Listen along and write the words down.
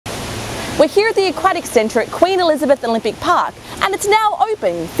We're here at the Aquatics Centre at Queen Elizabeth Olympic Park, and it's now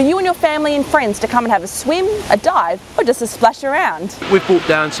open for you and your family and friends to come and have a swim, a dive, or just a splash around. We've brought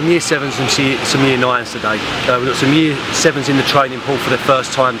down some Year 7s and some Year 9s today. We've got some Year 7s in the training pool for the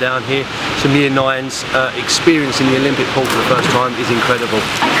first time down here. Some Year 9s experiencing the Olympic pool for the first time is incredible.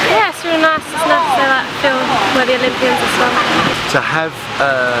 Yeah, it's really nice. It's nice to feel where the Olympians as well. To have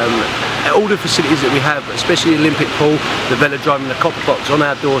all the facilities that we have, especially the Olympic pool, the velodrome and the copper box on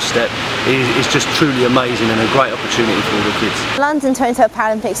our doorstep is just truly amazing and a great opportunity for all the kids. London 2012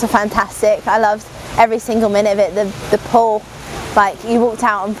 Paralympics were fantastic. I loved every single minute of it. The pool, like you walked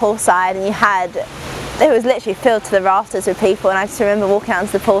out on poolside and it was literally filled to the rafters with people, and I just remember walking out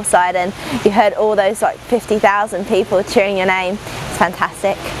to the poolside and you heard all those like 50,000 people cheering your name. It's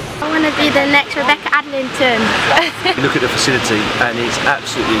fantastic. I want to be the next Rebecca Adlington. You look at the facility and it's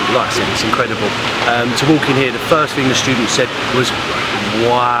absolutely, like I said, it's incredible. To walk in here, the first thing the students said was,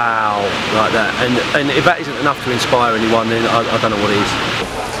 wow, like that. And if that isn't enough to inspire anyone, then I don't know what is.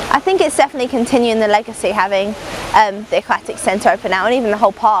 I think it's definitely continuing the legacy, having the Aquatics Centre open now, and even the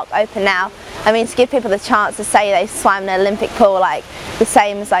whole park open now. I mean, to give people the chance to say they swam in an Olympic pool, like the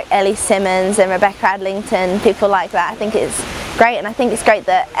same as like Ellie Simmonds and Rebecca Adlington, people like that. I think it's great, and I think it's great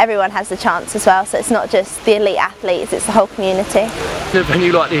that everyone has the chance as well, so it's not just the elite athletes, it's the whole community. In a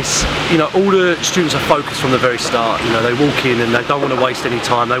venue like this, you know, all the students are focused from the very start. You know, they walk in and they don't want to waste any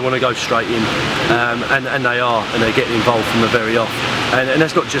time, they want to go straight in, and they are, and they're getting involved from the very off. And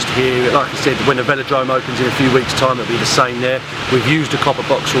that's not just here. Like I said, when the velodrome opens in a few weeks' time, it'll be the same there. We've used the copper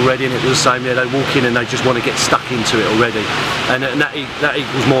box already, and it was the same there. They walk in and they just want to get stuck into it already, and that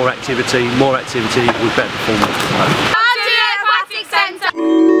equals more activity equals better performance.